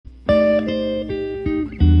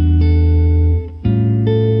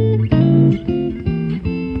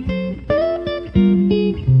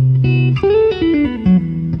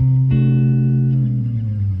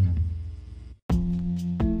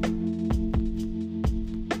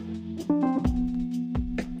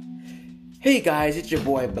Hey guys, it's your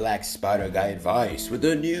boy Black Spider Guy Advice with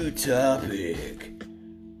a new topic.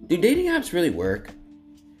 Do dating apps really work?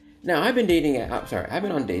 Now, I've been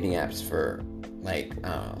on dating apps for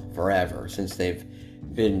forever, since they've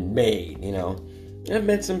been made, I've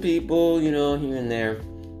met some people, here and there.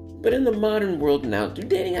 But in the modern world now, do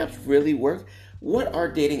dating apps really work? What are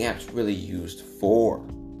dating apps really used for?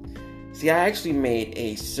 See, I actually made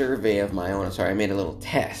a survey of my own. I made a little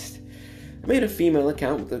test. I made a female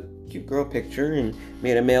account with a cute girl picture and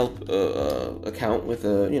made a male account with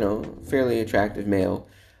a, fairly attractive male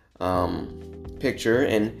picture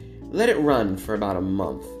and let it run for about a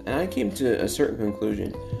month. And I came to a certain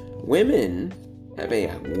conclusion. Women have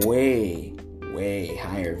a way, way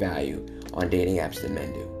higher value on dating apps than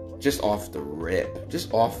men do. Just off the rip.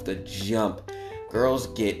 Just off the jump. Girls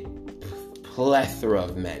get plethora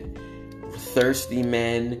of men. Thirsty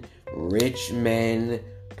men, rich men,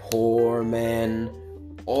 poor men,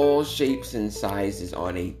 all shapes and sizes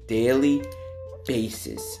on a daily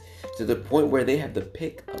basis, to the point where they have the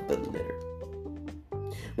pick of the litter.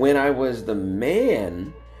 When I was the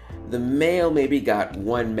man, the male maybe got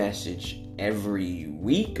one message every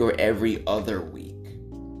week or every other week.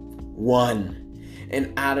 One.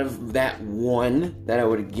 And out of that one that I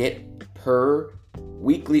would get per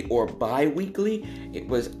weekly or bi-weekly, it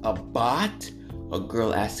was a bot, a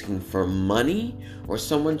girl asking for money, or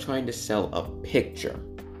someone trying to sell a picture.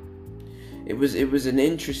 It was an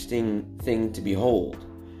interesting thing to behold.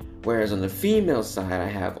 Whereas on the female side, I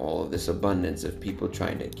have all of this abundance of people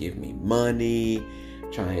trying to give me money,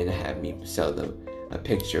 trying to have me sell them a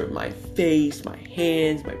picture of my face, my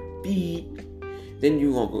hands, my feet. Then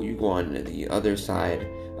you go on to the other side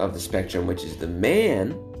of the spectrum, which is the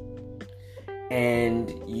man,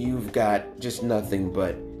 and you've got just nothing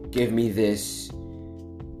but give me this.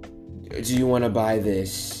 Do you want to buy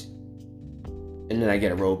this? And then I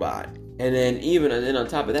get a robot. And then on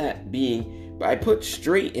top of that, I put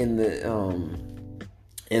straight in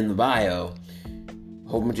the bio, a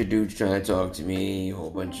whole bunch of dudes trying to talk to me, a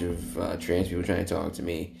whole bunch of trans people trying to talk to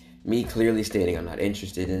me, me clearly stating I'm not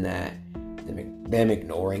interested in that, them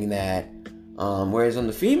ignoring that. Whereas on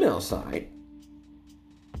the female side,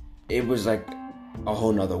 it was like a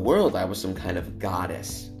whole nother world. I was some kind of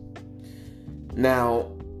goddess.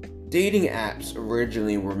 Now, dating apps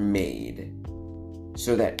originally were made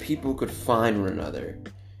so that people could find one another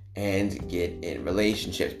and get in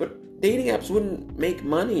relationships. But dating apps wouldn't make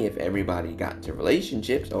money if everybody got into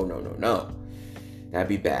relationships. Oh, no. That'd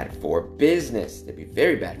be bad for business. That'd be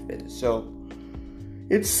very bad for business. So,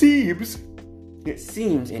 it seems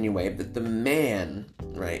anyway, that the man,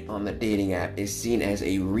 right, on the dating app is seen as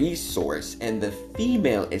a resource, and the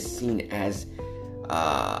female is seen as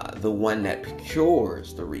the one that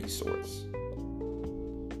procures the resource.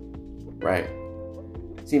 Right?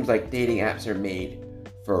 Seems like dating apps are made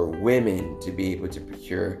for women to be able to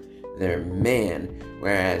procure their man,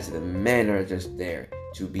 whereas the men are just there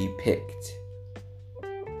to be picked.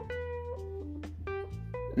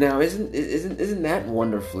 Now, isn't that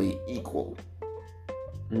wonderfully equal?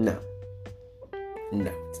 No,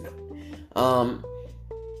 it's not.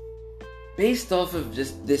 Based off of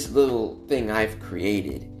just this little thing I've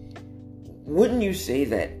created, wouldn't you say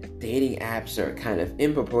that dating apps are kind of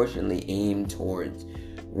disproportionately aimed towards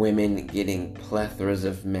women getting plethoras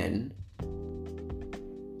of men,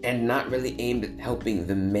 and not really aimed at helping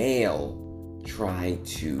the male try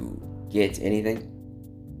to get anything?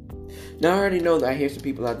 Now, I already know that I hear some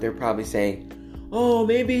people out there probably saying, oh,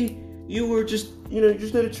 maybe you were just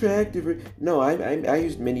not attractive. No, I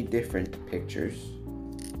used many different pictures,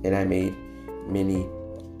 and I made many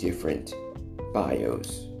different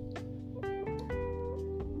bios.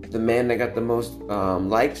 The man that got the most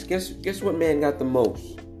likes, guess what man got the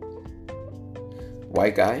most?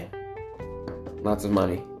 White guy, lots of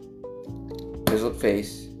money, chiseled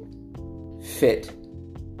face, fit,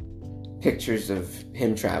 pictures of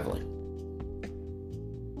him traveling.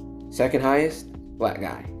 Second highest, black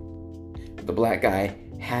guy. The black guy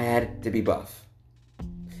had to be buff.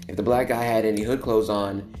 If the black guy had any hood clothes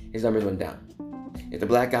on, his numbers went down. If the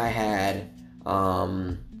black guy had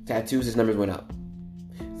tattoos, his numbers went up.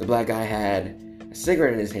 If the black guy had a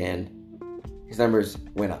cigarette in his hand, his numbers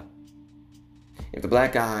went up. If the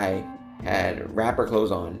black guy had rapper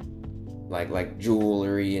clothes on, like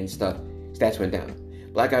jewelry and stuff, stats went down.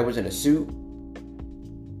 Black guy was in a suit,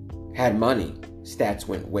 had money, stats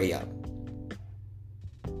went way up.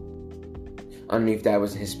 Underneath that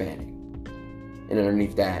was Hispanic. And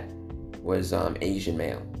underneath that was Asian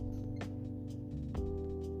male.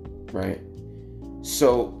 Right?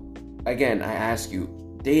 So, again, I ask you,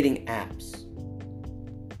 dating apps,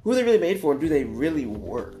 who are they really made for, and do they really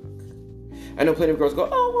work? I know plenty of girls go,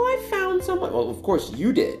 oh, well, I found someone. Well, of course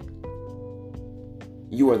you did.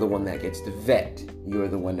 You are the one that gets to vet. You are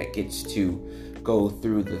the one that gets to go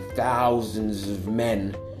through the thousands of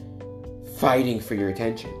men fighting for your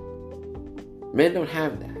attention. Men don't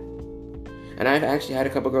have that. And I've actually had a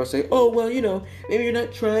couple girls say, oh, well, maybe you're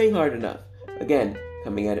not trying hard enough. Again,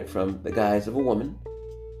 coming at it from the guise of a woman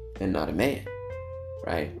and not a man,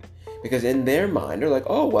 right? Because in their mind, they're like,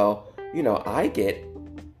 oh, well, I get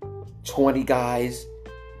 20 guys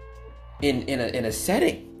in a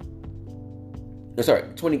setting. No, sorry,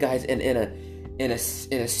 20 guys in a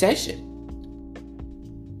session.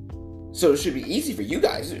 So it should be easy for you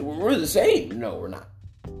guys. We're the same. No, we're not.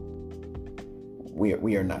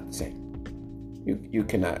 We are not the same. You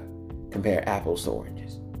cannot compare apples to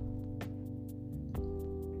oranges.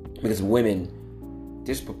 Because women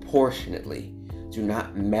disproportionately do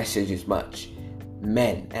not message as much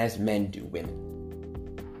as men do women.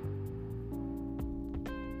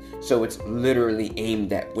 So it's literally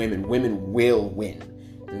aimed at women. Women will win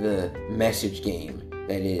the message game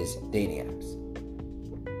that is dating apps.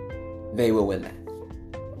 They will win that.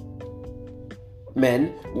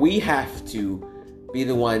 Men, we have to be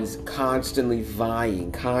the ones constantly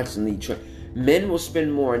vying, Men will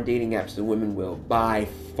spend more on dating apps than women will, by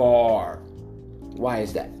far. Why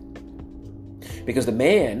is that? Because the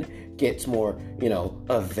man gets more,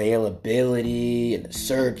 availability and the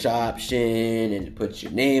search option, and it puts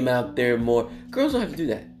your name out there more. Girls don't have to do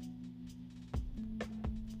that.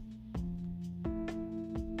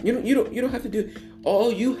 You don't have to do it. All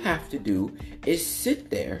you have to do is sit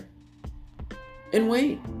there and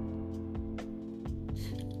wait.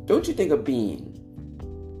 Don't you think a being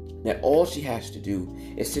that all she has to do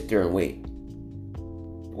is sit there and wait?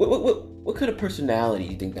 What kind of personality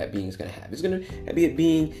do you think that being is going to have? It's going to be a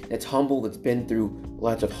being that's humble, that's been through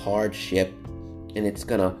lots of hardship, and it's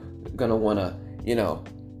gonna want to,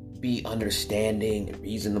 be understanding and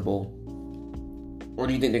reasonable. Or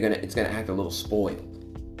do you think it's gonna act a little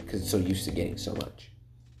spoiled because it's so used to getting so much?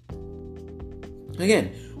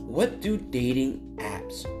 Again, what do dating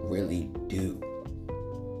apps really do?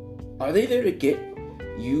 Are they there to get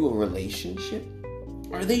you a relationship?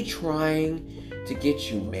 Are they trying to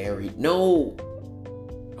get you married? No,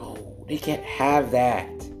 they can't have that.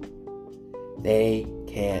 They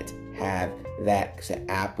can't have that because the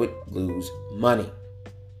app would lose money.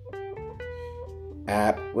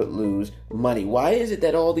 Why is it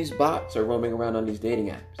that all these bots are roaming around on these dating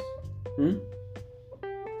apps?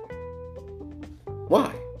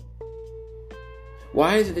 Why?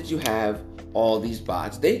 Why is it that you have all these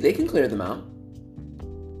bots? They can clear them out.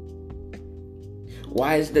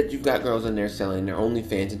 Why is it that you've got girls in there selling their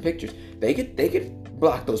OnlyFans and pictures? They could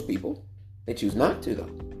block those people. They choose not to, though.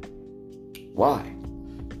 Why?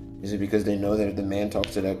 Is it because they know that if the man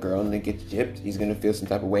talks to that girl and it gets gypped, he's going to feel some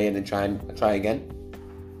type of way and then try again?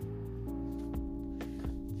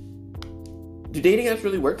 Do dating apps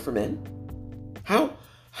really work for men? How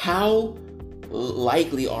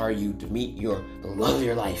likely are you to meet the love of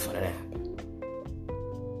your life on an app?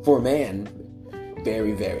 For a man,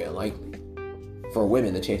 very, very unlikely. For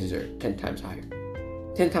women, the chances are 10 times higher.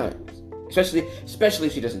 10 times. Especially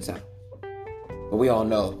if she doesn't sell. But we all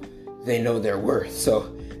know they know their worth.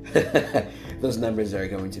 So those numbers are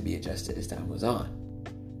going to be adjusted as time goes on.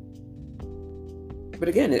 But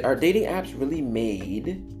again, are dating apps really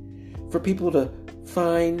made for people to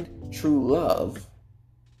find true love?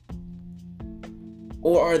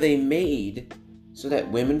 Or are they made so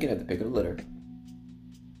that women can have the pick of the litter?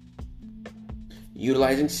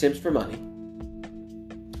 Utilizing simps for money.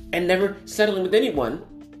 And never settling with anyone.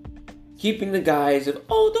 Keeping the guise of,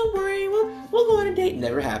 oh, don't worry, we'll go on a date.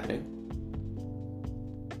 Never happening.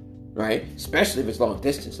 Right? Especially if it's long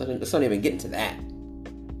distance. Let's not even get into that.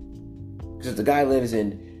 Because if the guy lives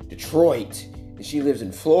in Detroit and she lives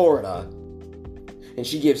in Florida, and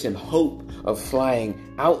she gives him hope of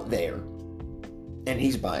flying out there, and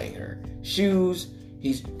he's buying her shoes.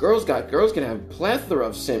 Girls can have a plethora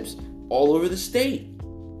of simps all over the state,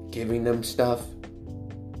 giving them stuff.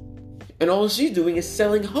 And all she's doing is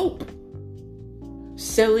selling hope.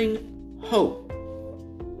 Selling hope.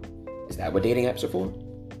 Is that what dating apps are for?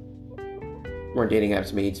 Weren't dating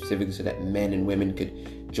apps made specifically so that men and women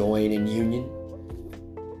could join in union?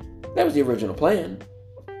 That was the original plan.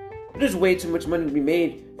 But there's way too much money to be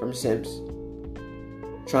made from simps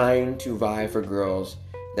trying to vie for girls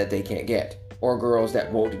that they can't get, or girls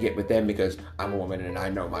that won't get with them because I'm a woman and I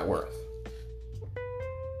know my worth.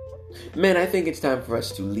 Men, I think it's time for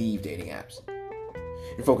us to leave dating apps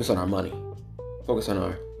and focus on our money, focus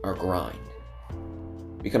on our grind,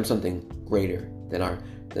 become something greater than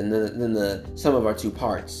the sum of our two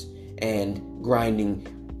parts, and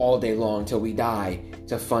grinding all day long till we die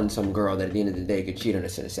to fund some girl that at the end of the day could cheat on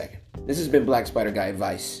us in a second. This has been Black Spider Guy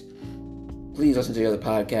Advice. Please listen to the other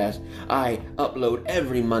podcasts. I upload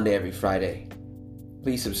every Monday, every Friday.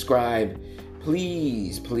 Please subscribe.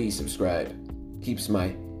 Please subscribe. Keeps my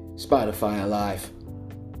Spotify alive.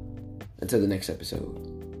 Until the next episode.